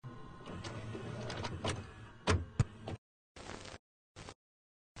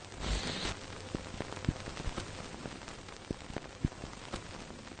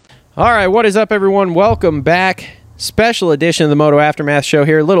All right, what is up, everyone? Welcome back. Special edition of the Moto Aftermath show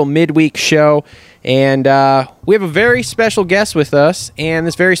here, a little midweek show. And we have a very special guest with us, and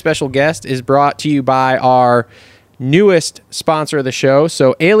this very special guest is brought to you by our newest sponsor of the show.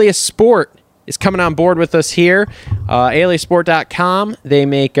 So Alias Sport is coming on board with us here. AliasSport.com. They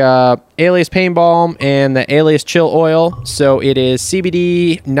make Alias Pain Balm and the Alias Chill Oil. So it is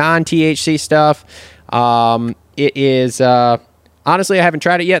CBD, non-THC stuff. It is... honestly, I haven't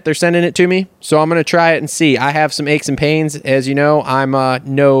tried it yet. They're sending it to me, so I'm going to try it and see. I have some aches and pains. As you know, I'm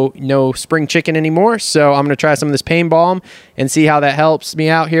no spring chicken anymore, so I'm going to try some of this pain balm and see how that helps me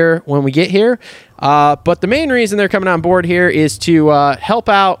out here when we get here. But the main reason they're coming on board here is to help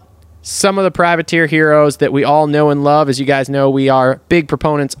out some of the privateer heroes that we all know and love. As you guys know, we are big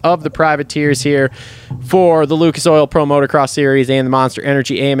proponents of the privateers here for the Lucas Oil Pro Motocross Series and the Monster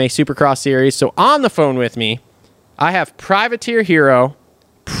Energy AMA Supercross Series. So on the phone with me, I have privateer hero,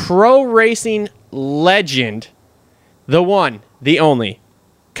 pro racing legend, the one, the only,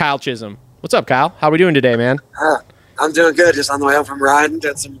 Kyle Chisholm. What's up, Kyle? How are we doing today, man? I'm doing good. Just on the way home from riding,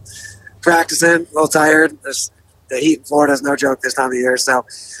 did some practicing, a little tired. The heat in Florida is no joke this time of year, so a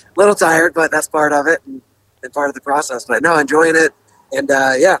little tired, but that's part of it and part of the process. But no, enjoying it, and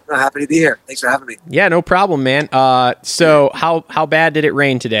yeah, I'm happy to be here. Thanks for having me. Yeah, no problem, man. So how bad did it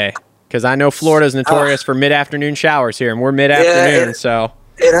rain today? Because I know Florida's notorious for mid-afternoon showers here, and we're mid-afternoon, so.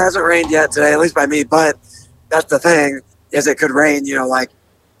 It hasn't rained yet today, at least by me, but that's the thing, is it could rain, on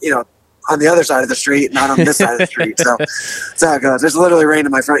the other side of the street, not on this side of the street. So that's how it goes. There's literally rain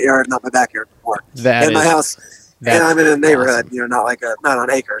in my front yard, not my backyard before. My house, and I'm in a neighborhood, awesome. Not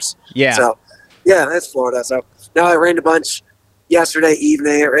on acres. Yeah. So, yeah, it's Florida. So, no, it rained a bunch yesterday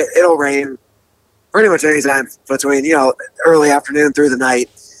evening. It'll rain pretty much any time between, early afternoon through the night.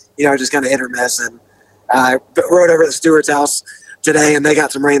 Just kind of hit or miss. And I rode over to the Stewart's house today, and they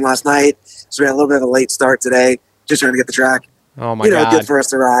got some rain last night. So we had a little bit of a late start today, just trying to get the track, oh my God, good for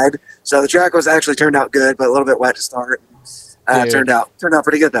us to ride. So the track was actually turned out good, but a little bit wet to start. Turned out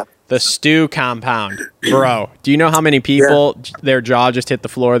pretty good, though. The Stew compound, bro. Do you know how many people, their jaw just hit the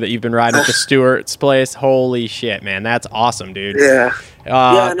floor that you've been riding at the Stewart's place? Holy shit, man. That's awesome, dude. Yeah.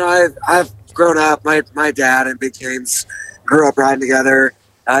 I've grown up. My dad and Big James grew up riding together.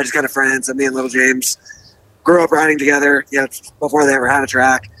 Just kind of friends, and me and Little James grew up riding together, before they ever had a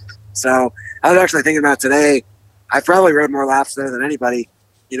track. So I was actually thinking about today, I probably rode more laps there than anybody,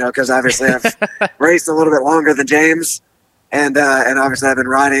 because obviously I've raced a little bit longer than James, and obviously I've been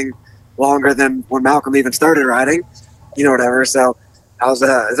riding longer than when Malcolm even started riding, whatever. So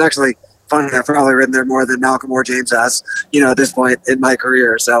it's actually funny. I've probably ridden there more than Malcolm or James has, at this point in my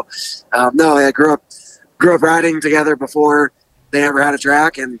career. So I grew up riding together before they ever had a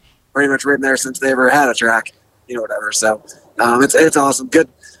track, and pretty much ridden there since they ever had a track, whatever. So it's awesome. Good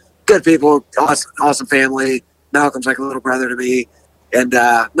people, awesome family. Malcolm's like a little brother to me. And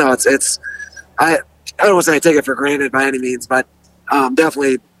I don't want to say I take it for granted by any means, but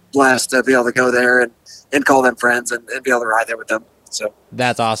definitely blessed to be able to go there and call them friends and be able to ride there with them. So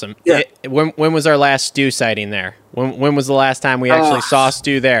that's awesome. Yeah. When was our last Stu sighting there? When was the last time we actually saw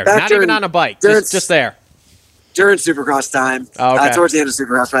Stu there? Not even on a bike, just there. During Supercross time, towards the end of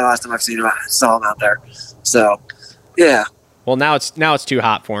Supercross, probably the last time I've seen him, I saw him out there. So, yeah. Well, now it's too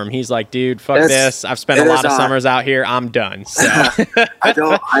hot for him. He's like, dude, fuck this. I've spent a lot of summers out here. I'm done. So I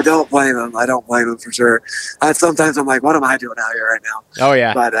don't blame him. I don't blame him for sure. Sometimes I'm like, what am I doing out here right now? Oh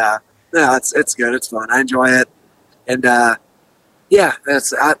yeah. But no, it's good. It's fun. I enjoy it. And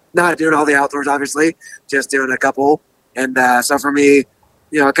it's not doing all the outdoors, obviously, just doing a couple. And so for me,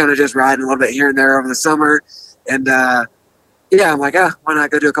 kind of just riding a little bit here and there over the summer. And, I'm like, why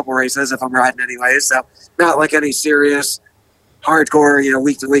not go do a couple races if I'm riding anyway? So not like any serious, hardcore,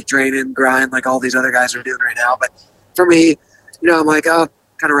 week-to-week training, grind like all these other guys are doing right now. But for me, I'm like, kind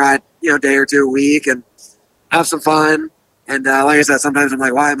of ride, day or two a week and have some fun. And like I said, sometimes I'm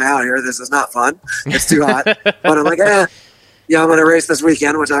like, why am I out here? This is not fun. It's too hot. But I'm like, I'm going to race this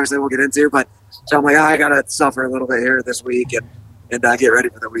weekend, which obviously we'll get into. But so I'm like, I got to suffer a little bit here this week and get ready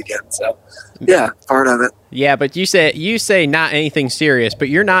for the weekend. So, part of it. Yeah, but you say not anything serious, but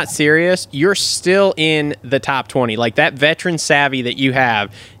you're not serious. You're still in the top 20. Like, that veteran savvy that you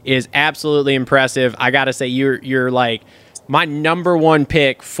have is absolutely impressive. I got to say, you're like my number one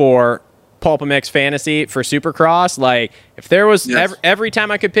pick for Pulp MX Fantasy for Supercross. Like, if there was every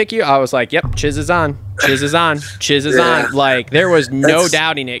time I could pick you, I was like, yep, Chiz is on. Chiz is on. Chiz is on. Like, there was no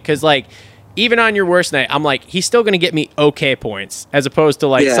doubting it, because, like, even on your worst night, I'm like, he's still going to get me okay points, as opposed to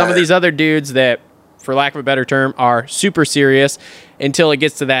like some of these other dudes that for lack of a better term, are super serious until it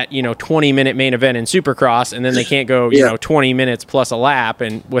gets to that, 20-minute main event in Supercross, and then they can't go, 20 minutes plus a lap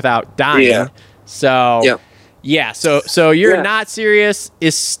and without dying. Yeah. So, so you're not serious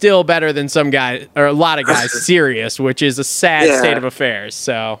is still better than some guys, or a lot of guys serious, which is a sad state of affairs.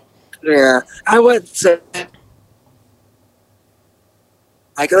 So, I would say,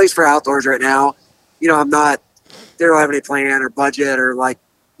 like, at least for outdoors right now, they don't have any plan or budget or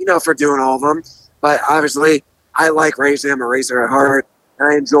for doing all of them. But obviously, I like racing. I'm a racer at heart,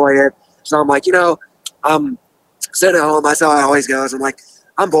 and I enjoy it. So I'm like, I'm sitting at home. That's how I always go. I'm like,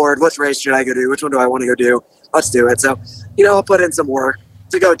 I'm bored. Which race should I go do? Which one do I want to go do? Let's do it. So, I'll put in some work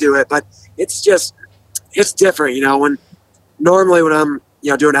to go do it. But it's different, when I'm,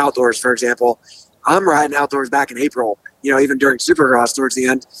 doing outdoors, for example, I'm riding outdoors back in April, even during Supercross towards the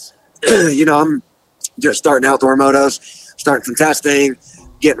end. I'm just starting outdoor motos, starting some testing,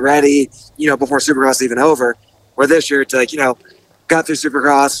 getting ready, before Supercross is even over. Where this year, it's like, got through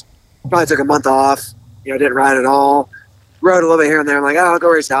Supercross, probably took a month off, didn't ride at all, rode a little bit here and there. I'm like, I'll go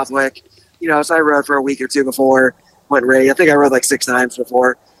race Southwick. So I rode for a week or two before, went and raced. I think I rode like 6 times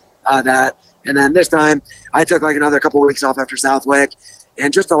before that. And then this time, I took like another couple of weeks off after Southwick.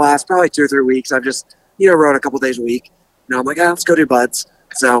 And just the last probably 2 or 3 weeks, I've just, rode a couple days a week. I'm like, let's go do buds.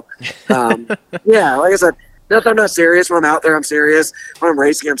 So, like I said, I'm not serious. When I'm out there, I'm serious. When I'm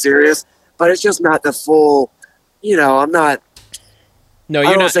racing, I'm serious. But it's just not the full, I'm not. No,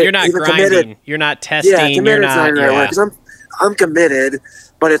 you're not grinding. Committed. You're not testing. Yeah, committed is not the right word. Because I'm committed,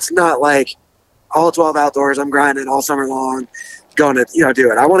 but it's not like all 12 outdoors. I'm grinding all summer long, going to,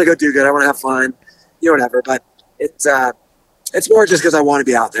 do it. I want to go do good. I want to have fun, whatever. But it's more just because I want to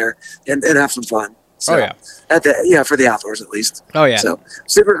be out there and have some fun. So, for the outdoors at least. Oh yeah. So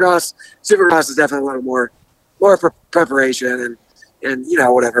Supercross is definitely a little more preparation and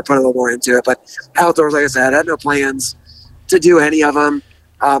whatever, put a little more into it. But outdoors, like I said, I had no plans to do any of them.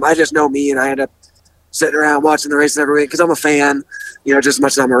 I just know me, and I end up sitting around watching the races every week because I'm a fan, just as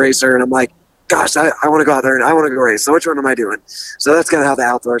much as I'm a racer. And I'm like, gosh, I want to go out there and I want to go race. So which one am I doing? So that's kind of how the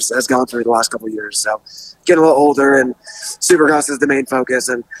outdoors has gone through the last couple of years. So getting a little older, and Supercross is the main focus,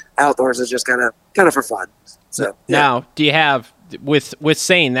 and outdoors is just kind of for fun. So now, do you have, with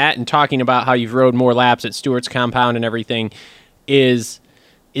saying that and talking about how you've rode more laps at Stewart's compound and everything, is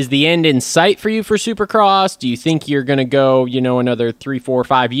the end in sight for you for Supercross? Do you think you're going to go, another 3, 4,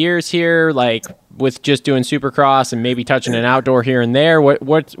 5 years here, like with just doing Supercross and maybe touching an outdoor here and there?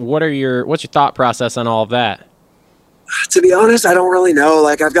 What's your thought process on all of that? To be honest, I don't really know.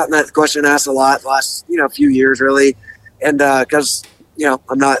 Like, I've gotten that question asked a lot the last, few years, really. And because,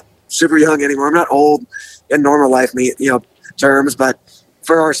 I'm not super young anymore. I'm not old in normal life, terms, but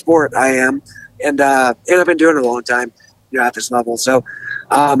for our sport, I am. And I've been doing it a long time, at this level. So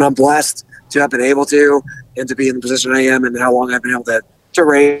I'm blessed to have been able to, and to be in the position I am, and how long I've been able to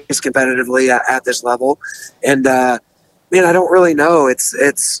race competitively at this level. And, I don't really know.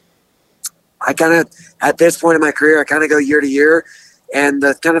 I kind of, at this point in my career, I kind of go year to year. And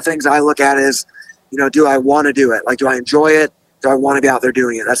the kind of things I look at is, do I want to do it? Like, do I enjoy it? Do I want to be out there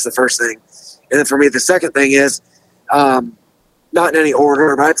doing it? That's the first thing. And then for me, the second thing is, not in any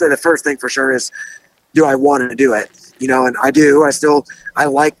order, but I'd say the first thing for sure is, do I want to do it? And I do. I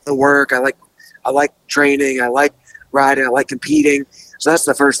like the work. I like training. I like riding. I like competing. So that's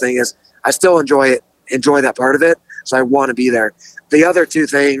the first thing is I still enjoy that part of it. So I want to be there. The other two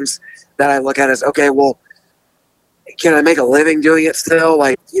things that I look at is, okay, well, can I make a living doing it still?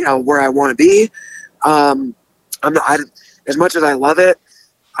 Like, where I want to be. As much as I love it,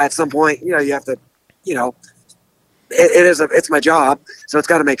 at some point, you have to, it's my job. So it's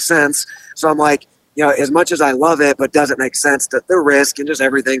got to make sense. So I'm like, as much as I love it, but does it make sense, the risk and just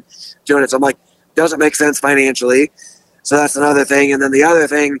everything doing it. So I'm like, does it make sense financially? So that's another thing. And then the other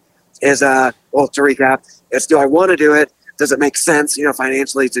thing is, to recap, is, do I want to do it? Does it make sense,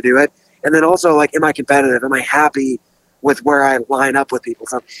 financially to do it? And then also, like, am I competitive? Am I happy with where I line up with people?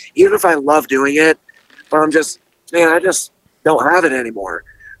 So even if I love doing it, but I just don't have it anymore,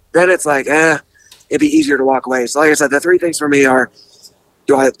 then it's like, it'd be easier to walk away. So like I said, the three things for me are,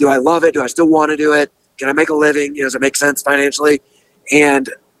 do I love it? Do I still want to do it? Can I make a living? Does it make sense financially? And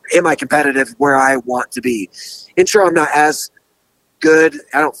am I competitive where I want to be? And sure, I'm not as good.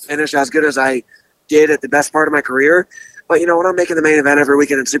 I don't finish as good as I did at the best part of my career. But, when I'm making the main event every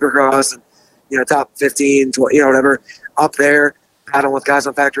weekend in Supercross and, top 15, 20, whatever, up there, paddling with guys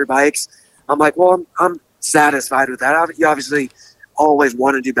on factory bikes, I'm like, well, I'm satisfied with that. You obviously always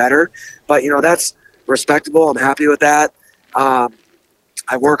want to do better. But, that's respectable. I'm happy with that.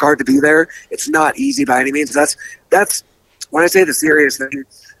 I work hard to be there. It's not easy by any means. That's when I say the serious thing,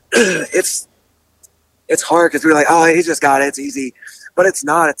 it's it's hard because we're like, oh, he just got it. It's easy. But it's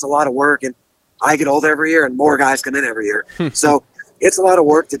not. It's a lot of work. And I get older every year and more guys come in every year. So it's a lot of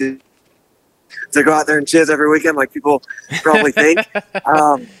work to do, to go out there and chiz every weekend like people probably think.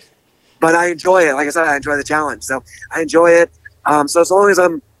 But I enjoy it. Like I said, I enjoy the challenge. So I enjoy it. So as long as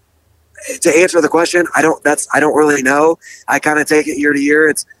to answer the question, I don't really know. I kind of take it year to year.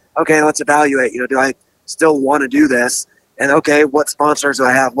 It's okay, let's evaluate, do I still want to do this? And okay, what sponsors do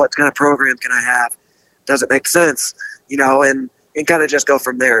I have? What kind of program can I have? Does it make sense? And kind of just go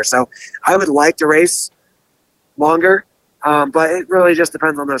from there. So I would like to race longer, but it really just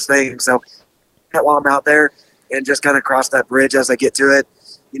depends on those things. So while I'm out there and just kind of cross that bridge as I get to it,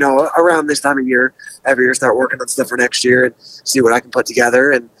 around this time of year, every year start working on stuff for next year and see what I can put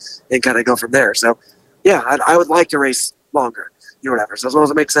together and kind of go from there. So yeah, I would like to race longer, whatever. So as long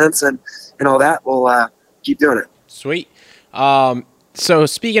as it makes sense and all that, we'll keep doing it. Sweet. So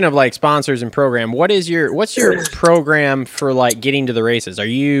speaking of like sponsors and program, what's your program for like getting to the races? Are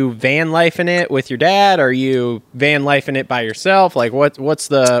you van lifing it with your dad? Are you van lifing it by yourself? Like what's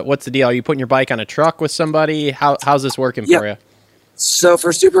the deal? Are you putting your bike on a truck with somebody? How's this working for you? So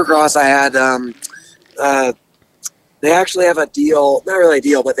for Supercross, I had they actually have a deal, not really a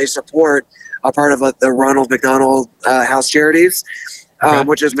deal, but they support a part of the Ronald McDonald House Charities,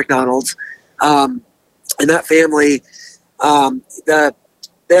 which is McDonald's, and that family.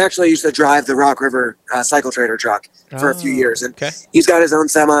 They actually used to drive the Rock River cycle trader truck for a few years, and he's got his own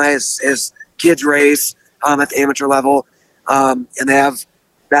semi. His kids race at the amateur level, and they have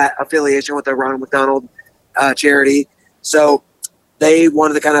that affiliation with the Ronald McDonald charity. So they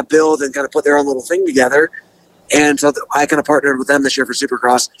wanted to kind of build and kind of put their own little thing together, and so I kind of partnered with them this year for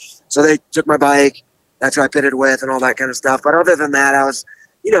Supercross. So they took my bike, that's who I pitted with, and all that kind of stuff. But other than that, I was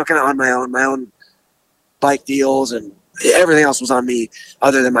kind of on my own bike deals, and everything else was on me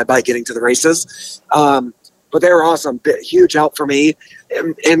other than my bike getting to the races. But they were awesome, huge help for me.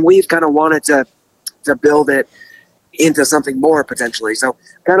 And we've kind of wanted to build it into something more potentially. So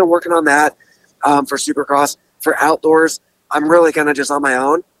kind of working on that for Supercross. For outdoors, I'm really kind of just on my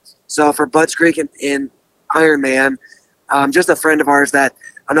own. So for Budds Creek and Ironman, just a friend of ours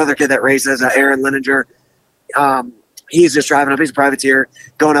another kid that races, Aaron Lininger, he's just driving up. He's a privateer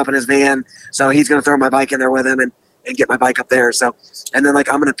going up in his van. So he's going to throw my bike in there with him and get my bike up there. So, and then I'm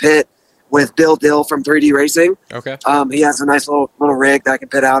going to pit with Bill Dill from 3D Racing. Okay. He has a nice little rig that I can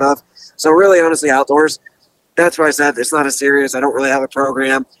pit out of. So really, honestly, outdoors, that's why I said it's not as serious. I don't really have a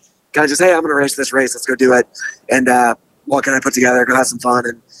program. Kind of just, hey, I'm going to race this race. Let's go do it. And what can I put together? Go have some fun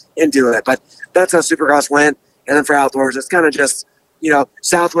and do it. But that's how Supercross went. And then for outdoors, it's kind of just,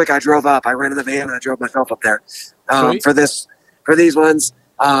 Southwick, I drove up. I rented the van and I drove myself up there. For these ones,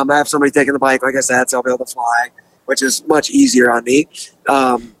 I have somebody taking the bike, like I said, so I'll be able to fly, which is much easier on me. It's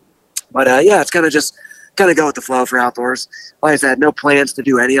kind of just go with the flow for outdoors. Like I said, no plans to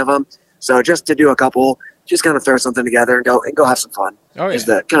do any of them. So just to do a couple, just kind of throw something together and go have some fun. Oh, yeah. Is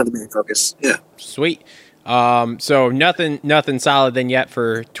the kind of the main focus. Yeah. Sweet. So nothing solid then yet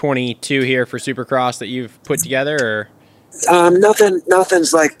for 22 here for Supercross that you've put together, or?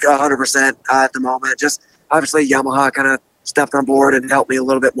 Nothing's like 100% at the moment. Just obviously Yamaha kind of stepped on board and helped me a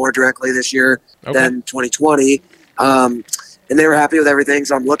little bit more directly this year than 2020. And they were happy with everything.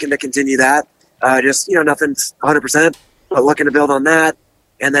 So I'm looking to continue that. Nothing's 100%, but looking to build on that.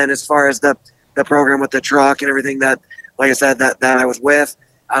 And then as far as the program with the truck and everything that, like I said, that I was with,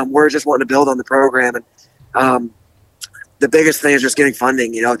 we're just wanting to build on the program. And the biggest thing is just getting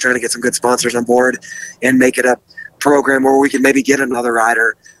funding, trying to get some good sponsors on board and make it a program where we can maybe get another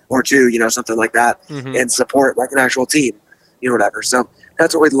rider or two, something like that, and support like an actual team, whatever. So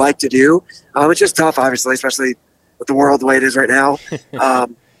that's what we'd like to do. It's just tough, obviously, especially with the world the way it is right now.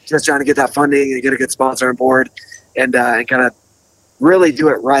 Just trying to get that funding and get a good sponsor on board and kind of really do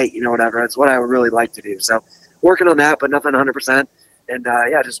it right, whatever. That's what I would really like to do. So working on that, but nothing 100%. And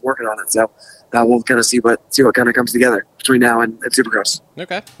just working on it. So we'll kind of see what kind of comes together between now and Supercross.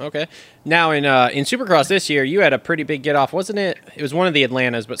 Okay. Now in Supercross this year, you had a pretty big get off, wasn't it? It was one of the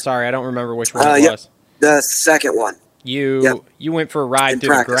Atlantas, but sorry, I don't remember which one it was. The second one. You went for a ride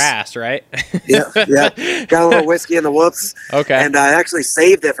through the grass, right? Yeah. Got a little whiskey in the whoops. Okay. And I actually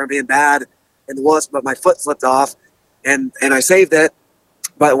saved it from being bad in the whoops, but my foot slipped off, and I saved it.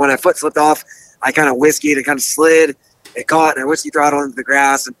 But when my foot slipped off, I kind of whiskeyed and kind of slid. It caught, and I whiskey throttled into the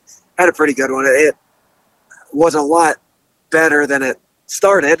grass, and had a pretty good one. It was a lot better than it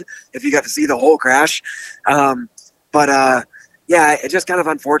started, if you got to see the whole crash. It's just kind of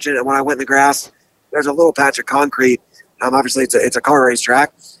unfortunate. When I went in the grass, there's a little patch of concrete. Obviously, it's a car race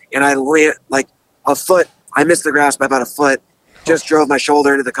track, and I land like a foot. I missed the grass by about a foot. Just drove my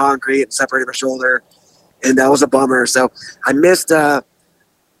shoulder into the concrete and separated my shoulder. and that was a bummer. So I missed that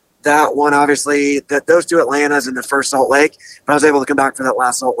one, obviously. Those two Atlantas and the first Salt Lake, but I was able to come back for that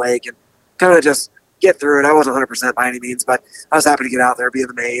last Salt Lake and kind of just get through it. I wasn't 100% by any means, but I was happy to get out there, be in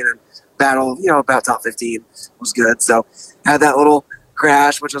the main, and battle, about top 15 was good. So had that little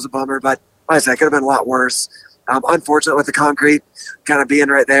crash, which was a bummer, but like I said, it could have been a lot worse. Unfortunate with the concrete kind of being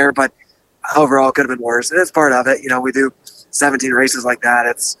right there, but overall it could have been worse. And it's part of it. We do 17 races like that.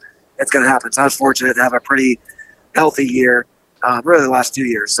 It's going to happen. So I was fortunate to have a pretty healthy year, really the last 2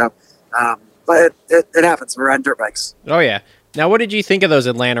 years. So, but it happens. We're riding dirt bikes. Oh, yeah. Now, what did you think of those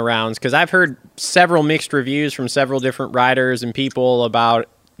Atlanta rounds? Because I've heard several mixed reviews from several different riders and people about,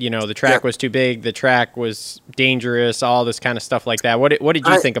 the track was too big, the track was dangerous, all this kind of stuff like that. What did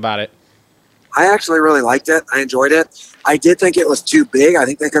you think about it? I actually really liked it. I enjoyed it. I did think it was too big. I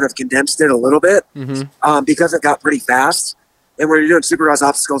think they could have condensed it a little bit because it got pretty fast. And when you're doing Supercross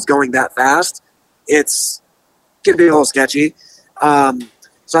obstacles going that fast, it can be a little sketchy.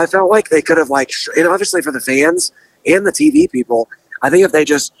 So I felt like they could have, and obviously for the fans and the TV people, I think if they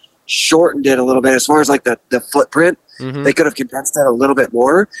just shortened it a little bit as far as the footprint, they could have condensed it a little bit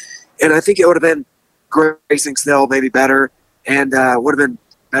more. And I think it would have been great racing still, maybe better, and would have been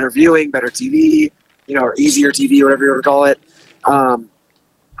better viewing, better TV, or easier TV, whatever you want to call it.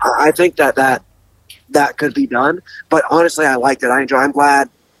 I think that could be done. But honestly, I liked it. I'm glad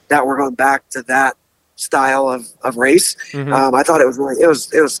that we're going back to that style of race. I thought it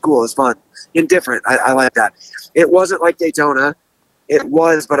was cool. It was fun and different. I like that. It wasn't like Daytona. It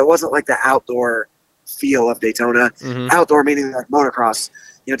was, but it wasn't like the outdoor feel of Daytona. Outdoor meaning like motocross.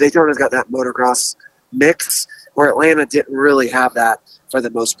 Daytona's got that motocross mix where Atlanta didn't really have that for the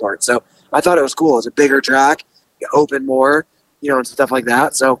most part. So I thought it was cool. It was a bigger track, open more, and stuff like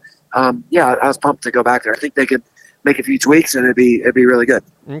that. So I was pumped to go back there. I think they could make a few tweaks and it'd be really good.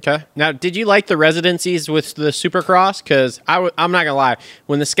 Okay. Now, did you like the residencies with the Supercross? Because I'm not gonna lie,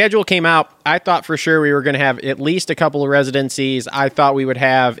 when the schedule came out, I thought for sure we were gonna have at least a couple of residencies. I thought we would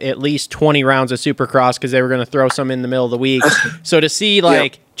have at least 20 rounds of Supercross because they were gonna throw some in the middle of the week. So to see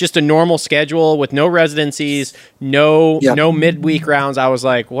just a normal schedule with no residencies, no midweek rounds, I was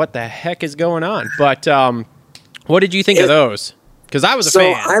like, what the heck is going on? But what did you think of those? Because I was a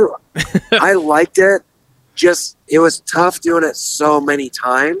fan. I liked it. Just it was tough doing it so many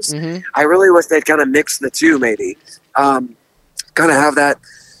times. I really wish they'd kind of mix the two, maybe kind of have that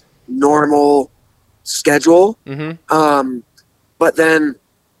normal schedule, but then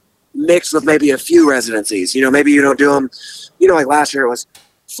mix with maybe a few residencies. Maybe you don't do them. Like last year it was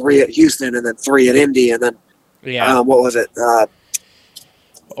 3 at Houston and then 3 at Indy and then what was it?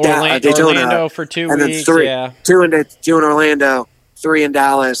 Daytona, Orlando for 2 and weeks. Then 2 in Orlando, 3 in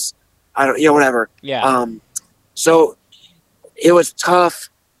Dallas. Whatever. Yeah. So it was tough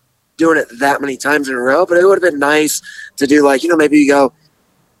doing it that many times in a row, but it would have been nice to do maybe you go,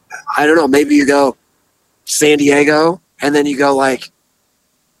 maybe you go San Diego and then you go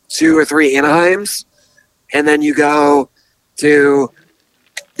 2 or 3 Anaheims and then you go to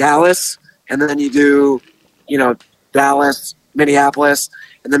Dallas and then you do, Dallas, Minneapolis,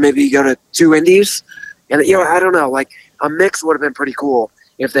 and then maybe you go to 2 Indies. And, I don't know, a mix would have been pretty cool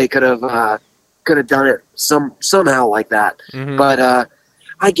if they could have done it somehow like that. But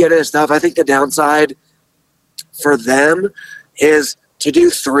I get it and stuff. I think the downside for them is to do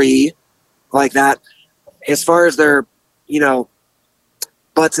 3 like that. As far as their,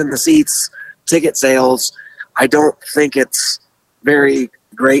 butts in the seats, ticket sales, I don't think it's very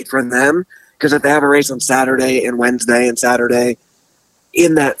great for them because if they have a race on Saturday and Wednesday and Saturday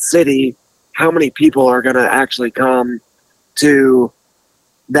in that city, how many people are going to actually come to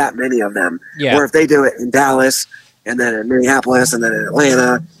that many of them? Or if they do it in Dallas and then in Minneapolis and then in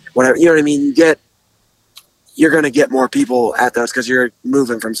Atlanta, whatever, you know what I mean? You're going to get more people at those because you're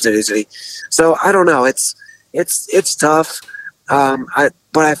moving from city to city. So I don't know. It's tough.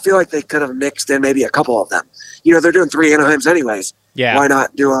 But I feel like they could have mixed in maybe a couple of them. They're doing 3 Anaheims anyways. Yeah. Why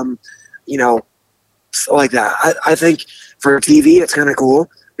not do them, like that? I think for TV, it's kind of cool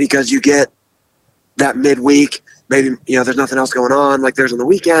because you get that midweek. Maybe, there's nothing else going on like there's on the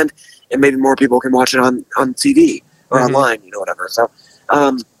weekend, and maybe more people can watch it on TV or online, whatever. So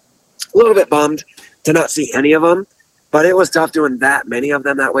a little bit bummed to not see any of them, but it was tough doing that many of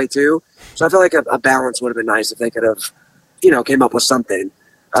them that way too. So I feel like a balance would have been nice if they could have, came up with something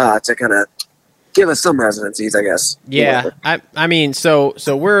to kind of give us some residencies, I guess. Yeah. I mean, so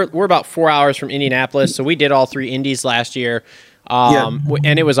we're about 4 hours from Indianapolis. So we did all 3 Indies last year.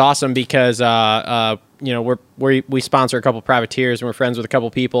 And it was awesome because, we sponsor a couple privateers and we're friends with a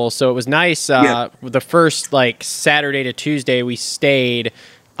couple people. So it was nice. The first Saturday to Tuesday we stayed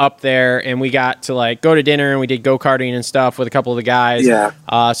up there, and we got to like go to dinner, and we did go-karting and stuff with a couple of the guys.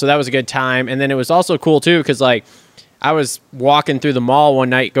 Yeah. So that was a good time. And then it was also cool too, because like I was walking through the mall one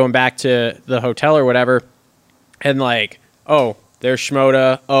night going back to the hotel or whatever, and like, oh, there's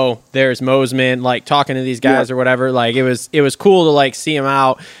Schmoda, oh, there's Mosman, like talking to these guys or whatever. Like it was cool to like see them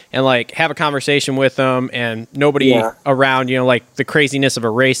out and like have a conversation with them, and nobody around, you know, like the craziness of a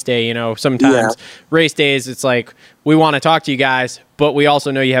race day. You know, sometimes race days, it's like, we want to talk to you guys, but we also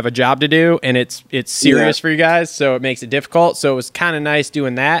know you have a job to do, and it's serious for you guys, so it makes it difficult. So it was kind of nice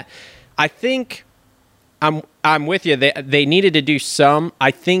doing that. I think I'm with you. They needed to do some. I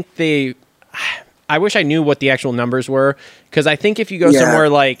think I wish I knew what the actual numbers were, because I think if you go somewhere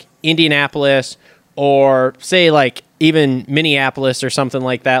like Indianapolis or say like even Minneapolis or something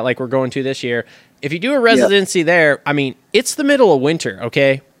like that, like we're going to this year, if you do a residency there, I mean, it's the middle of winter,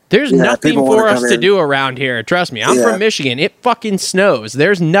 okay? There's nothing for us to do around here. Trust me, I'm from Michigan. It fucking snows.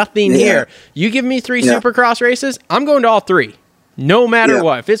 There's nothing here. You give me 3 Supercross races, I'm going to all 3. No matter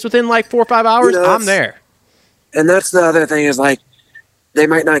what. If it's within like 4 or 5 hours, I'm there. And that's the other thing is like, they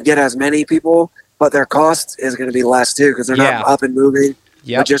might not get as many people, but their cost is going to be less too, because they're not up and moving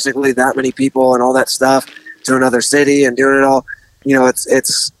logistically that many people and all that stuff to another city and doing it all. You know, it'd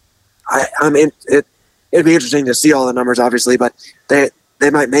be interesting to see all the numbers, obviously, but they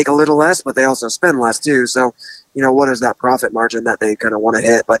might make a little less, but they also spend less too. So, you know, what is that profit margin that they kind of want to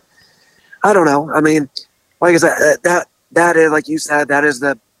hit? But I don't know. I mean, like I said, that is, like you said,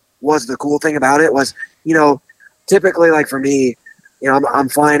 was the cool thing about it was, you know, typically like for me, you know, I'm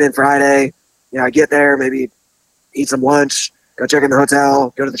flying in Friday. You know, I get there, maybe eat some lunch, go check in the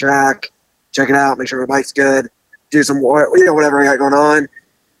hotel, go to the track, check it out, make sure my bike's good, do some, you know, whatever I got going on,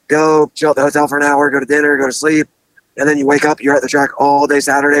 go chill at the hotel for an hour, go to dinner, go to sleep, and then you wake up, you're at the track all day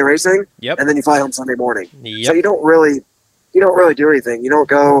Saturday racing, and then you fly home Sunday morning. So you don't really do anything. You don't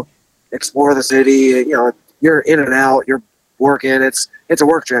go explore the city. You know, you're in and out, you're working. It's a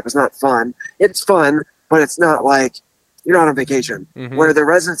work trip. It's not fun. It's fun, but it's not like you're not on vacation. Where the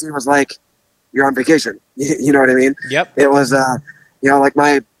residency was like, you're on vacation. You know what I mean? Yep. It was, you know, like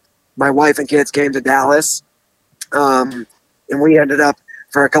my wife and kids came to Dallas, and we ended up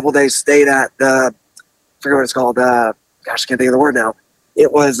for a couple days stayed at I forget what it's called. Gosh, I can't think of the word now.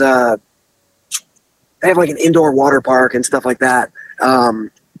 It was, they have like an indoor water park and stuff like that.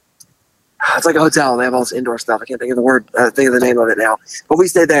 It's like a hotel. They have all this indoor stuff. I can't think of the word, think of the name of it now. But we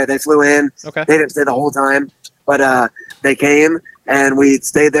stayed there. They flew in. Okay. They didn't stay the whole time, but they came. And we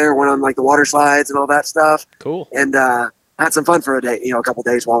stayed there, went on like the water slides and all that stuff. Cool. And had some fun for a day, you know, a couple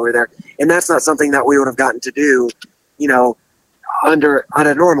days while we were there. And that's not something that we would have gotten to do, you know, on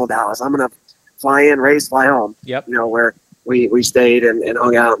a normal Dallas. I'm going to fly in, race, fly home. Yep. You know, where we stayed and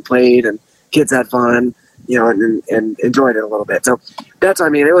hung out and played and kids had fun, you know, and enjoyed it a little bit. So that's, I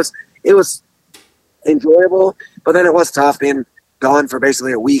mean, it was enjoyable, but then it was tough being gone for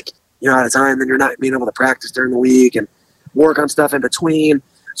basically a week, you know, at a time. Then you're not being able to practice during the week and work on stuff in between.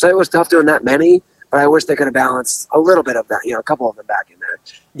 So it was tough doing that many, but I wish they could have balanced a little bit of that, you know, a couple of them back in there.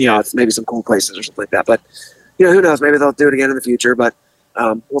 You know, it's maybe some cool places or something like that. But, you know, who knows? Maybe they'll do it again in the future, but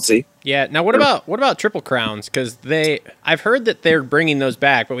we'll see. Yeah. Now, what about Triple Crowns? Because I've heard that they're bringing those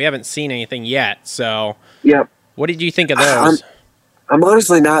back, but we haven't seen anything yet. So, what did you think of those? I'm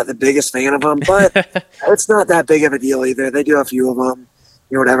honestly not the biggest fan of them, but it's not that big of a deal either. They do a few of them,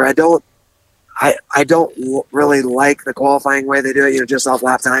 you know, whatever. I don't really like the qualifying way they do it, you know, just off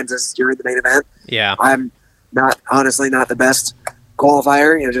lap times as during the main event. Yeah. I'm honestly not the best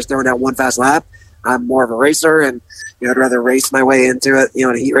qualifier, you know, just throwing out one fast lap. I'm more of a racer, and, you know, I'd rather race my way into it, you know,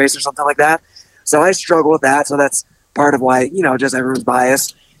 in a heat race or something like that. So I struggle with that. So that's part of why, you know, just everyone's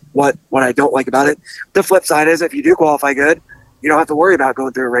biased, what I don't like about it. The flip side is if you do qualify good, you don't have to worry about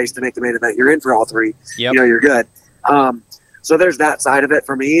going through a race to make the main event. You're in for all 3. Yep. You know, you're good. So there's that side of it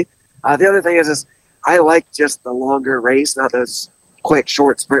for me. The other thing is I like just the longer race, not those quick,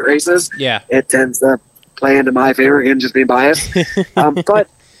 short sprint races. Yeah. It tends to play into my favor, again, just being biased. But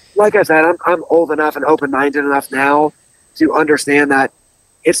like I said, I'm old enough and open-minded enough now to understand that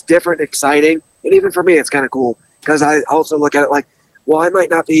it's different, exciting, and even for me, it's kind of cool because I also look at it like, well, I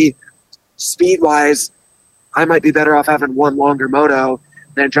might not be speed-wise, I might be better off having one longer moto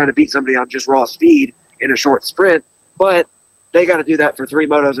than trying to beat somebody on just raw speed in a short sprint, but they got to do that for 3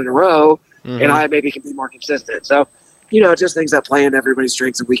 motos in a row, and I maybe can be more consistent. So, you know, just things that play into everybody's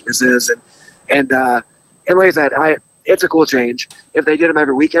strengths and weaknesses. And like I said, it's a cool change. If they did them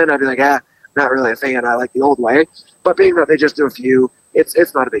every weekend, I'd be like, not really a fan. I like the old way. But being that they just do a few, it's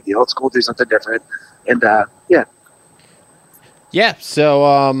not a big deal. It's cool to do something different. And, yeah. Yeah,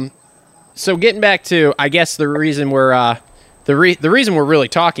 so getting back to, I guess, the reason we're the reason we're really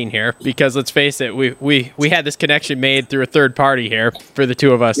talking here, because let's face it, we had this connection made through a third party here for the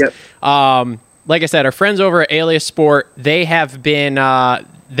two of us. Yep. Like I said, our friends over at Alias Sport, they have been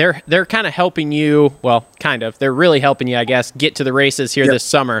they're kind of helping you. Well, kind of. They're really helping you, I guess, get to the races here this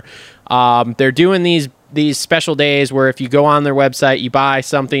summer. They're doing these special days where if you go on their website, you buy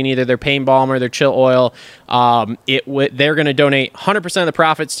something, either their paint balm or their chill oil, they're going to donate 100% of the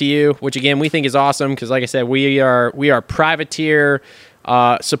profits to you, which again we think is awesome because, like I said, we are privateer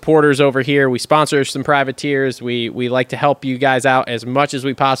supporters over here. We sponsor some privateers. We like to help you guys out as much as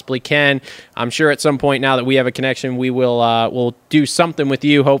we possibly can. I'm sure at some point, now that we have a connection, we will we'll do something with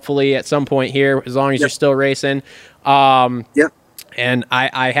you, hopefully at some point here, as long as you're still racing. Yep. And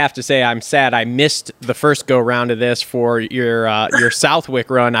I have to say, I'm sad I missed the first go round of this for your Southwick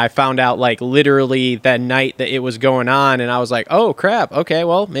run. I found out like literally that night that it was going on, and I was like, oh crap, okay,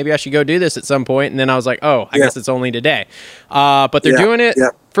 well maybe I should go do this at some point. And then I was like, oh, I guess it's only today. But they're doing it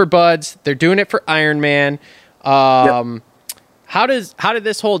for Buds. They're doing it for Ironman. How did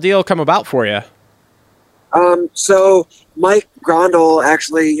this whole deal come about for you? So Mike Grondel,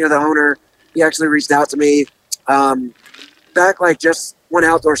 actually, the owner, he actually reached out to me. Back like just when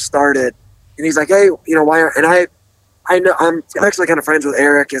outdoors started, and he's like, hey, why? And I know I'm actually kind of friends with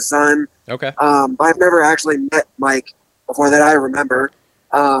Eric, his son. Okay. But I've never actually met Mike before that I remember.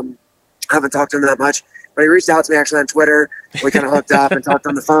 I haven't talked to him that much, but he reached out to me actually on Twitter. We kind of hooked up and talked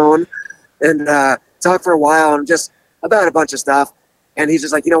on the phone and talked for a while and just about a bunch of stuff. And he's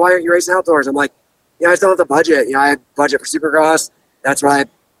just like, why aren't you racing outdoors? I'm like, I just don't have the budget. I had budget for Supercross. That's what I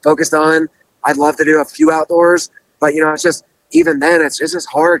focused on. I'd love to do a few outdoors. But, it's just, even then, it's just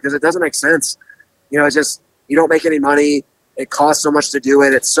hard because it doesn't make sense. It's just, you don't make any money. It costs so much to do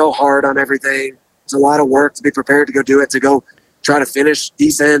it. It's so hard on everything. It's a lot of work to be prepared to go do it, to go try to finish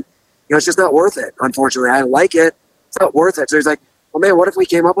decent. It's just not worth it, unfortunately. I like it. It's not worth it. So he's like, well, man, what if we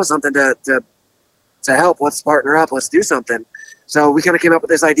came up with something to help? Let's partner up. Let's do something. So we kind of came up with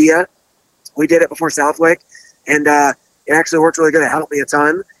this idea. We did it before Southwick, and it actually worked really good. It helped me a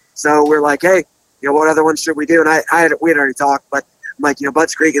ton. So we're like, hey, what other ones should we do? And we had already talked, but I'm like,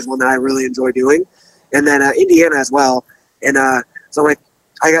 Butts Creek is one that I really enjoy doing. And then Indiana as well. And so like,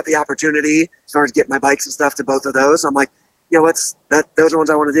 I got the opportunity as far as getting my bikes and stuff to both of those. I'm like, those are ones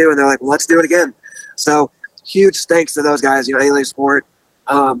I want to do. And they're like, well, let's do it again. So huge thanks to those guys, Alias Sport,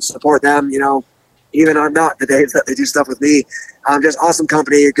 support them, even on not the days that they do stuff with me. Just awesome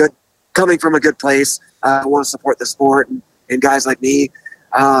company, coming from a good place. I want to support the sport and guys like me.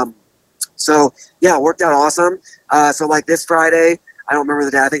 So yeah, it worked out awesome. So like this Friday, I don't remember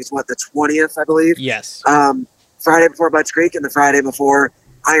the day. I think it's the 20th, I believe. Yes. Friday before Butts Creek and the Friday before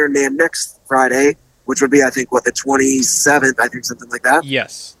Ironman next Friday, which would be, I think, the 27th, I think, something like that.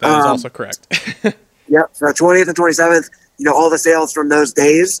 Yes, that is also correct. Yep. So 20th and 27th, all the sales from those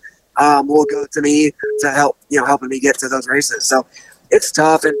days will go to me to help, helping me get to those races. So it's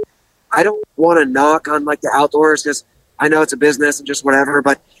tough, and I don't want to knock on like the outdoors because I know it's a business and just whatever,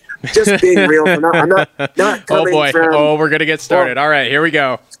 but just being real, I'm not coming from. Oh, we're gonna get started. All right, here we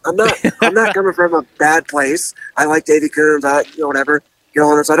go. I'm not coming from a bad place. I like Davey Coons, whatever.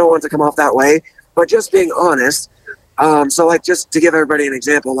 So I don't want it to come off that way. But just being honest. So like just to give everybody an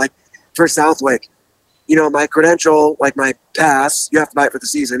example, like for Southwick, my credential, like my pass, you have to buy it for the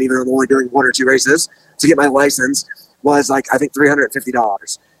season, even though I'm only doing 1 or 2 races. To get my license was like I think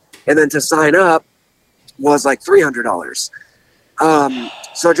 $350, and then to sign up was like $300.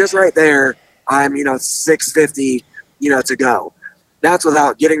 So just right there, I'm, $650, to go. That's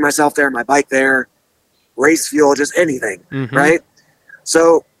without getting myself there, my bike there, race fuel, just anything, right?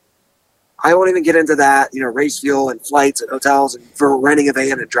 So I won't even get into that, race fuel and flights and hotels and for renting a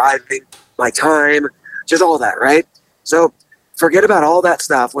van and driving, my time, just all that, right? So forget about all that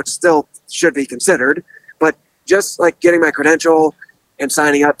stuff, which still should be considered, but just like getting my credential and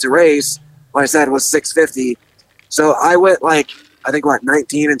signing up to race, like I said, was $650. So I went like, I think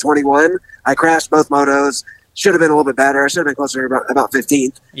 19 and 21. I crashed both motos. Should have been a little bit better. I should have been closer to about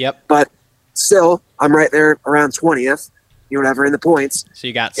 15th. Yep. But still, I'm right there around 20th, whatever, in the points. So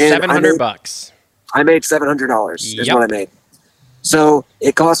you got $700. I made $700 is what I made. So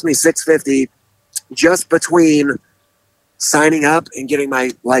it cost me $650 just between signing up and getting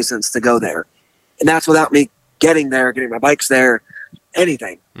my license to go there. And that's without me getting there, getting my bikes there,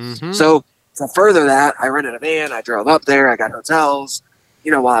 anything. So to further that, I rented a van. I drove up there. I got hotels,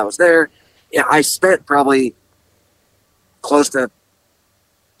 while I was there. Yeah, I spent probably close to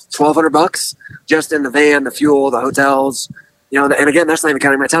 $1,200 just in the van, the fuel, the hotels, and again, that's not even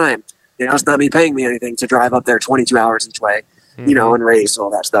counting my time. It's not me paying me anything to drive up there 22 hours each way, and race, all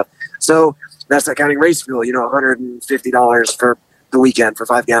that stuff. So that's not counting race fuel, $150 for the weekend for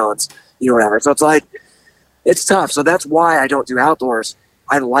 5 gallons, whatever. So it's like, it's tough. So that's why I don't do outdoors.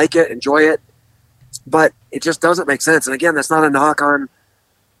 I like it, enjoy it, but it just doesn't make sense. And again, that's not a knock on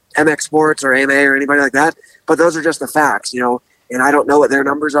MX Sports or AMA or anybody like that, but those are just the facts, and I don't know what their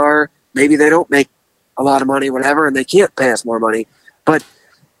numbers are. Maybe they don't make a lot of money, whatever, and they can't pay us more money. But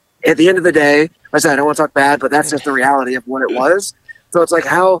at the end of the day, like I said, I don't want to talk bad, but that's just the reality of what it was. So it's like,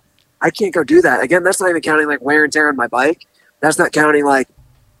 how I can't go do that. Again, that's not even counting like wear and tear on my bike. That's not counting like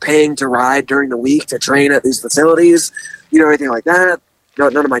paying to ride during the week to train at these facilities, anything like that.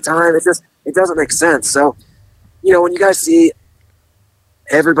 None of my time. It doesn't make sense. So, when you guys see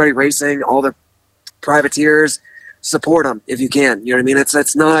everybody racing, all the privateers, support them if you can. You know what I mean?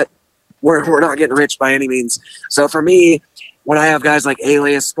 It's not, we're not getting rich by any means. So for me, when I have guys like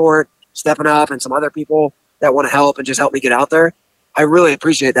Alias Sport stepping up and some other people that want to help and just help me get out there, I really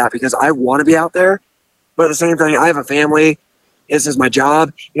appreciate that because I want to be out there. But at the same time, I have a family. This is my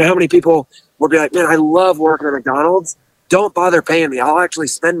job. How many people would be like, man, I love working at McDonald's. Don't bother paying me. I'll actually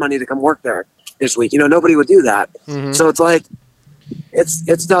spend money to come work there this week. Nobody would do that. Mm-hmm. So it's like,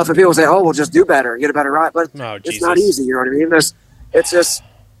 it's tough. And people say, oh, we'll just do better, get a better ride. But it's not easy. You know what I mean?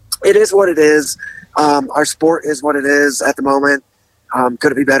 It is what it is. Our sport is what it is at the moment.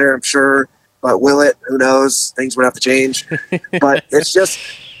 Could it be better? I'm sure. But will it? Who knows? Things would have to change. But it is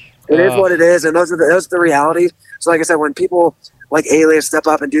what it is. And those are the realities. So like I said, when people like Alias step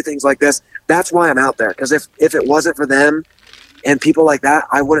up and do things like this, that's why I'm out there. Because if it wasn't for them and people like that,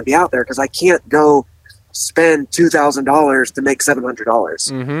 I wouldn't be out there because I can't go spend $2,000 to make $700.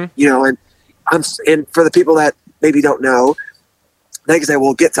 Mm-hmm. And for the people that maybe don't know, they can say,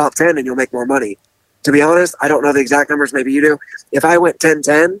 well, get top 10 and you'll make more money. To be honest, I don't know the exact numbers. Maybe you do. If I went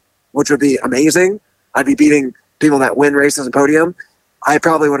 10-10, which would be amazing, I'd be beating people that win races and podium. I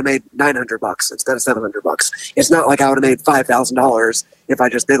probably would have made $900 instead of $700. It's not like I would have made $5,000 if I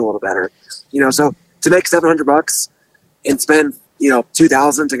just did a little better, So to make $700 and spend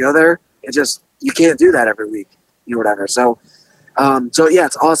 $2,000 to go there, you can't do that every week, whatever. So yeah,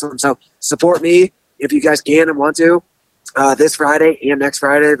 it's awesome. So support me if you guys can and want to. This Friday and next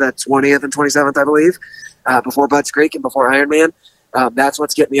Friday, the 20th and 27th, I believe, before Bud's Creek and before Ironman. That's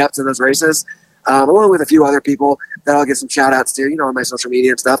what's getting me up to those races. Along with a few other people that I'll get some shout outs to, on my social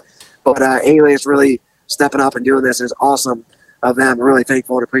media and stuff. But Alias really stepping up and doing this is awesome of them. I'm really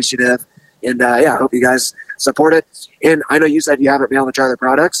thankful and appreciative. And I hope you guys support it. And I know you said you haven't been able to try their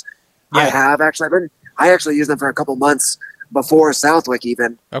products. Yeah. I have actually. I actually used them for a couple months before Southwick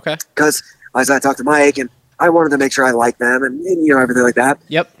even. Okay. Because as I talked to Mike, and I wanted to make sure I liked them and everything like that.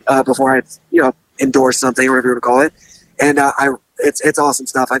 Yep. Before I endorse something or whatever you want to call it. And it's awesome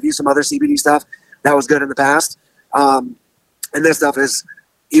stuff. I've used some other CBD stuff that was good in the past. And this stuff is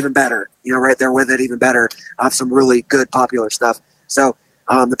even better, right there with it, even better. I have some really good popular stuff. So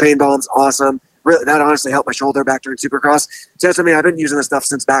the Pain Bomb's awesome. Really, that honestly helped my shoulder back during Supercross. So that's, I've been using this stuff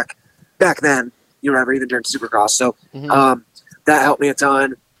since back then, even during Supercross. So that helped me a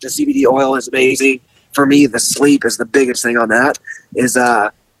ton. The CBD oil is amazing. For me, the sleep is the biggest thing on that.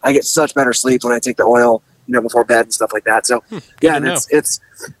 I get such better sleep when I take the oil, before bed and stuff like that. So yeah, and it's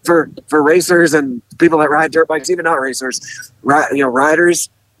for racers and people that ride dirt bikes, even not racers, riders,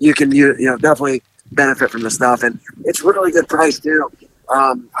 you can definitely benefit from the stuff, and it's really good price too.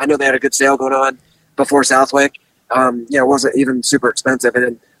 I know they had a good sale going on before Southwick. It wasn't even super expensive,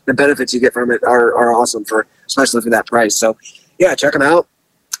 and the benefits you get from it are awesome especially for that price. So yeah, check them out.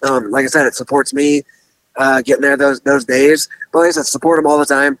 Like I said, it supports me getting there those days. But like I said, support them all the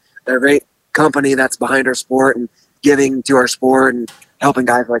time. They're a great company that's behind our sport and giving to our sport and helping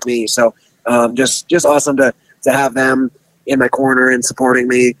guys like me. So just awesome to have them in my corner and supporting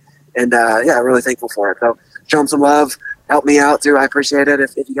me. And really thankful for it. So show them some love. Help me out too. I appreciate it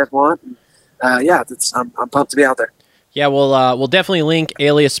if you guys want. And, I'm pumped to be out there. Yeah, we'll definitely link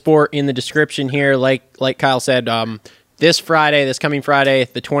Alias Sport in the description here. Like Kyle said, this coming Friday,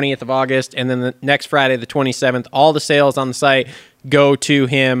 the 20th of August, and then the next Friday, the 27th, all the sales on the site go to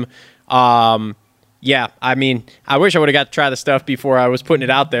him. I wish I would have got to try the stuff before I was putting it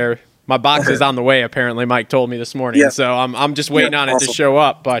out there. My box is on the way, apparently, Mike told me this morning. Yeah. So I'm just waiting on it to show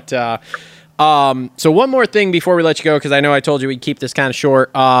up. But so one more thing before we let you go, because I know I told you we'd keep this kind of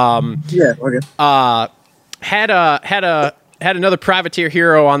short. Okay. Had another privateer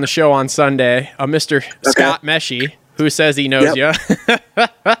hero on the show on Sunday, Mr. Scott Meshy, who says he knows you.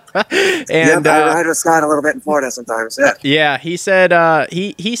 And I ride with Scott a little bit in Florida sometimes. Yeah. He said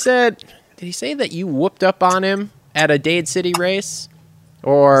he said, did he say that you whooped up on him at a Dade City race?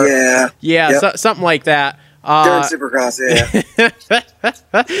 Or something like that. During Supercross,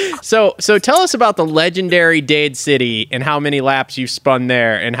 yeah. So tell us about the legendary Dade City and how many laps you spun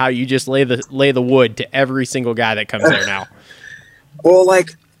there, and how you just lay the wood to every single guy that comes there now. Well,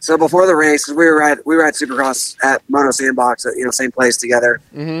 so before the race, we were at Supercross at Moto Sandbox, same place together,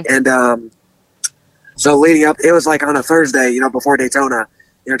 and so leading up, it was like on a Thursday, before Daytona,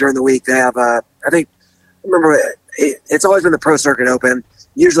 during the week they have it's always been the Pro Circuit Open,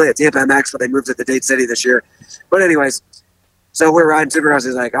 usually at Tampa MX, but they moved it to Dade City this year. But anyways, so we're riding Supercross.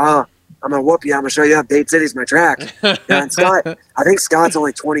 He's like, "Oh, I'm gonna whoop you. I'm gonna show you how Dade City's my track." And Scott, I think Scott's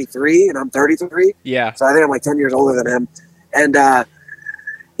only 23 and I'm 33. Yeah. So I think I'm like 10 years older than him. And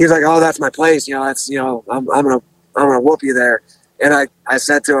he was like, "Oh, that's my place. That's I'm gonna whoop you there." And I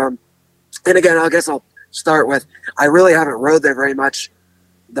said to him, and again, I guess I'll start with, I really haven't rode there very much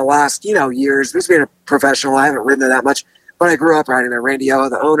the last years. Just being a professional, I haven't ridden there that much. But I grew up riding there. Randy O,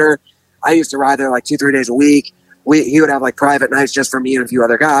 the owner, I used to ride there like 2-3 days a week. He would have like private nights just for me and a few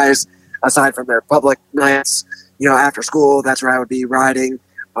other guys, aside from their public nights. After school, that's where I would be riding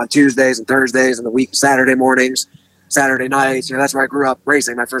on Tuesdays and Thursdays, and the week Saturday mornings, Saturday nights. That's where I grew up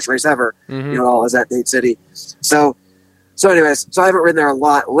racing. My first race ever, all was at Dade City. So anyways, I haven't ridden there a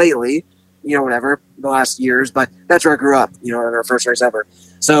lot lately, whatever, the last years, but that's where I grew up, in our first race ever.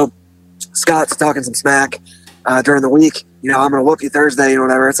 So Scott's talking some smack during the week. I'm going to whoop you Thursday,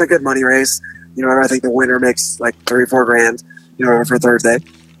 whatever. It's a good money race. I think the winner makes like $3 or $4 grand, for Thursday.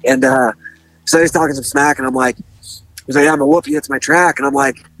 And so he's talking some smack, and I'm like, he's like, "Yeah, I'm going to whoop you. It's my track." And I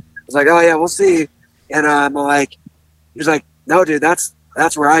was like, "Oh yeah, we'll see." And I'm like, he's like, "No, dude, that's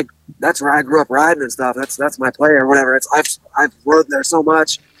where I grew up riding and stuff. That's my play or whatever. I've rode there so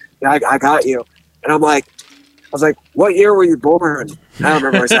much. I got you." And I was like, "What year were you born?" I don't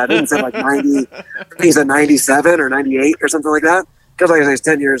remember what he said. I think he said like 90. I think he said 97 or 98 or something like that. Because like I said, he's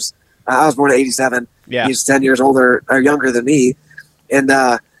 10 years. I was born in 87. Yeah. He's 10 years older or younger than me. And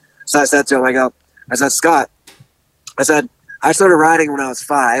so I said to him, I said, "Scott," I said, "I started riding when I was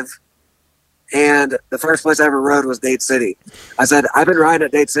 5. And the first place I ever rode was Dade City." I said, "I've been riding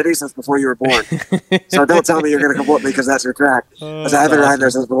at Dade City since before you were born. So don't tell me you're going to come whoop me because that's your track." I said, "I've been riding there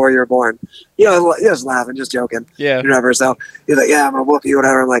since before you were born." He was laughing, just joking. Yeah. Whatever. So he's like, "Yeah, I'm going to whoop you,"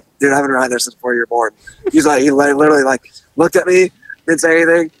 whatever. I'm like, "Dude, I've been riding there since before you were born." He's like, he literally looked at me, didn't say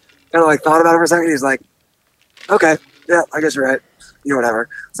anything, kind of thought about it for a second. He's like, "Okay, yeah, I guess you're right." Whatever.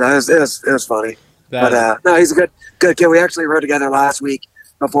 So it was funny. But no, he's a good kid. We actually rode together last week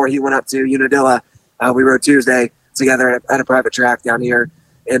before he went up to Unadilla. We rode Tuesday together at a private track down here,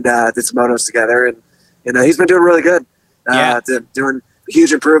 and did some motos together. And he's been doing really good. Doing a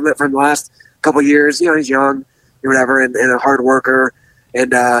huge improvement from the last couple of years. He's young or whatever, and a hard worker,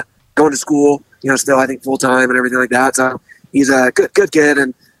 and going to school, still I think full time and everything like that. So he's a good kid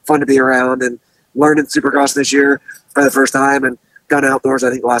and fun to be around, and learning Supercross this year for the first time, and done outdoors I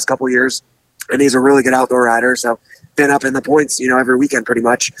think the last couple of years. And he's a really good outdoor rider. So been up in the points, every weekend pretty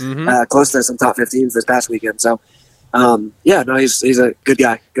much, close to some top 15s this past weekend. So, he's a good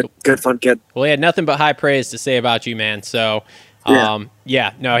guy, good fun kid. Well, he had nothing but high praise to say about you, man. So, he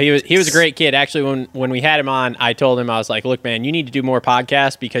was a great kid. Actually, when we had him on, I told him, I was like, "Look, man, you need to do more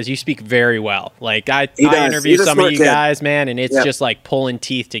podcasts because you speak very well." Like I interview some of you guys, man, and it's just like pulling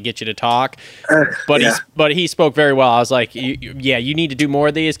teeth to get you to talk. But he spoke very well. I was like, you need to do more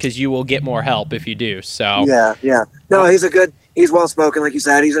of these because you will get more help if you do. So yeah. No, he's well spoken, like you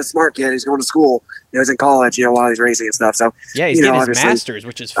said. He's a smart kid. He's going to school. He's in college, while he's racing and stuff. So yeah, he's getting his master's,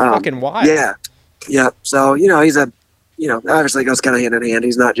 which is fucking wild. Yeah. So he's a. Obviously it goes kind of hand in hand.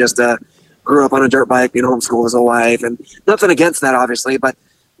 He's not just grew up on a dirt bike, being homeschooled his whole life, and nothing against that, obviously. But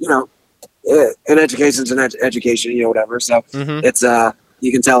an education's an education, whatever. So it's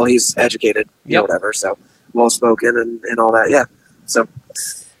you can tell he's educated, whatever. So well spoken and all that. Yeah. So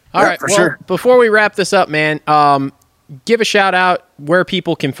all right. Well, sure. Before we wrap this up, man, give a shout out where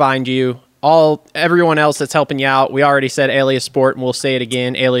people can find you. Everyone else that's helping you out. We already said Alias Sport, and we'll say it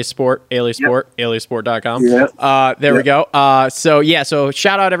again. Alias Sport, aliassport.com. There we go. So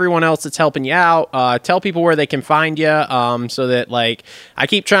shout out everyone else that's helping you out. Tell people where they can find you, so that I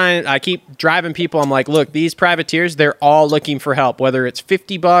keep driving people. I'm like, look, these privateers, they're all looking for help, whether it's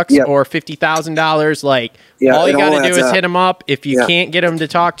 $50 or $50,000. All you got to do is hit them up. If you can't get them to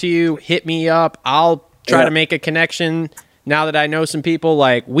talk to you, hit me up. I'll try to make a connection. Now that I know some people,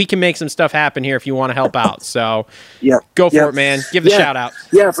 we can make some stuff happen here if you want to help out. So go for it, man. Give the shout out.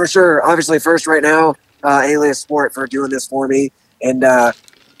 Yeah, for sure. Obviously, first right now, Alias Sport for doing this for me and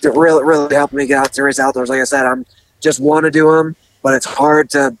really helping me get out to race outdoors. Like I said, I'm just want to do them, but it's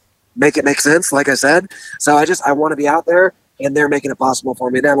hard to make it make sense, like I said. So I want to be out there and they're making it possible for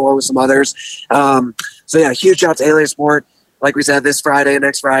me, them along with some others. So yeah, huge shout out to Alias Sport. Like we said, this Friday and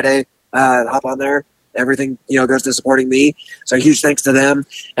next Friday, hop on there. Everything, goes to supporting me. So huge thanks to them.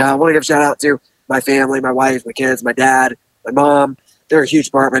 I want to give a shout out to my family, my wife, my kids, my dad, my mom. They're a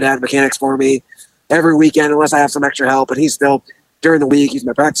huge part. My dad mechanics for me every weekend, unless I have some extra help. But he's still, during the week, he's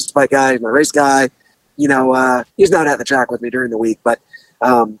my practice bike guy, he's my race guy. He's not at the track with me during the week, but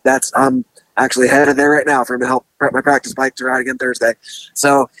I'm actually headed there right now for him to help prep my practice bike to ride again Thursday.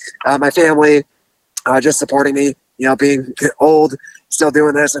 So my family just supporting me, being old, still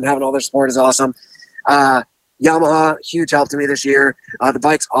doing this and having all their support is awesome. Yamaha, huge help to me this year. The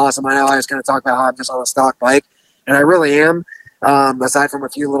bike's awesome. I know I was kind of talking about how I'm just on a stock bike, and I really am, aside from a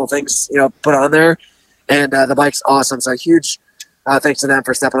few little things, put on there. And the bike's awesome. So huge thanks to them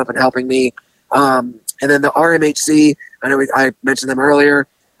for stepping up and helping me. And then the RMHC, I know I mentioned them earlier.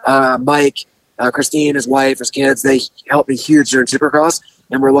 Mike, Christine, his wife, his kids, they helped me huge during Supercross,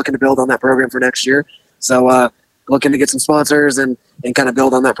 and we're looking to build on that program for next year. So looking to get some sponsors and kind of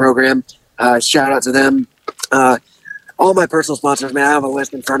build on that program. Shout out to them. All my personal sponsors, man, I have a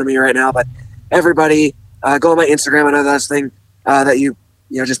list in front of me right now, but everybody, go on my Instagram. I know that's the thing that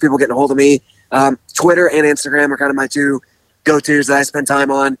just people getting a hold of me. Twitter and Instagram are kind of my two go-tos that I spend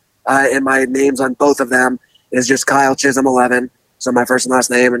time on, and my names on both of them is just Kyle Chisholm 11. So my first and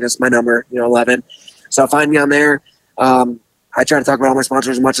last name and just my number, 11. So find me on there. I try to talk about all my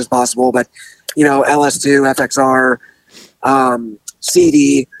sponsors as much as possible, but LS2, FXR,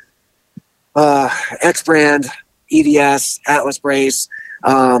 CD, X Brand, EVS, Atlas Brace,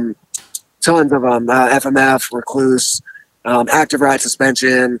 tons of them, FMF, Recluse, Active Ride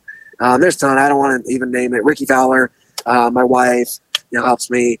Suspension. There's a ton. I don't want to even name it. Ricky Fowler, my wife, helps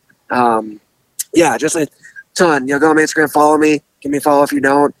me. Just a ton. Go on my Instagram, follow me, give me a follow if you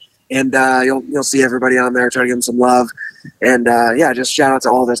don't, and you'll see everybody on there. Try to give them some love, and just shout out to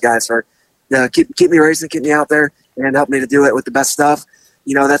all those guys for keep me racing, keep me out there, and help me to do it with the best stuff.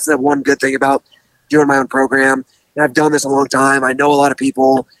 That's the one good thing about doing my own program. And I've done this a long time. I know a lot of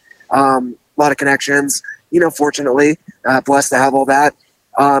people, a lot of connections. Fortunately, blessed to have all that.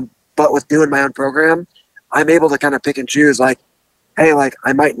 But with doing my own program, I'm able to kind of pick and choose. Like, hey,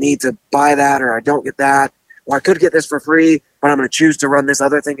 I might need to buy that, or I don't get that, or I could get this for free, but I'm going to choose to run this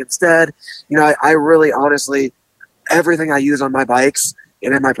other thing instead. I really, honestly, everything I use on my bikes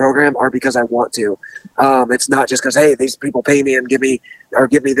and in my program are because I want to. It's not just because, hey, these people pay me and give me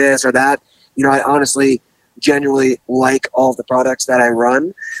this or that. I honestly, genuinely like all the products that I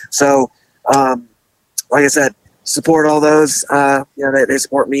run. So, like I said, support all those. They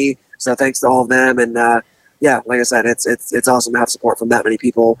support me. So thanks to all of them. And like I said, it's awesome to have support from that many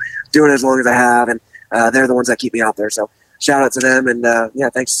people doing it as long as I have. And they're the ones that keep me out there. So shout out to them. And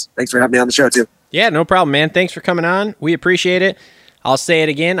thanks for having me on the show too. Yeah, no problem, man. Thanks for coming on. We appreciate it. I'll say it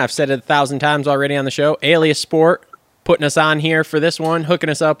again. I've said it 1,000 times already on the show. Alias Sport putting us on here for this one, hooking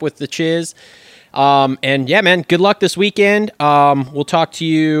us up with the Chiz. And yeah, man, good luck this weekend. We'll talk to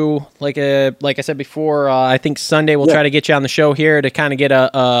you like I said before. I think Sunday we'll try to get you on the show here to kind of get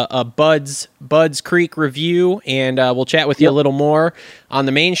a Budds Creek review, and we'll chat with you a little more on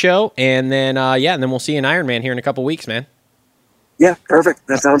the main show, and then and then we'll see you in Ironman here in a couple weeks, man. Yeah, perfect.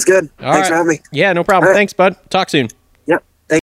 That sounds good. Thanks for having me. Yeah, no problem. Thanks, bud. Talk soon.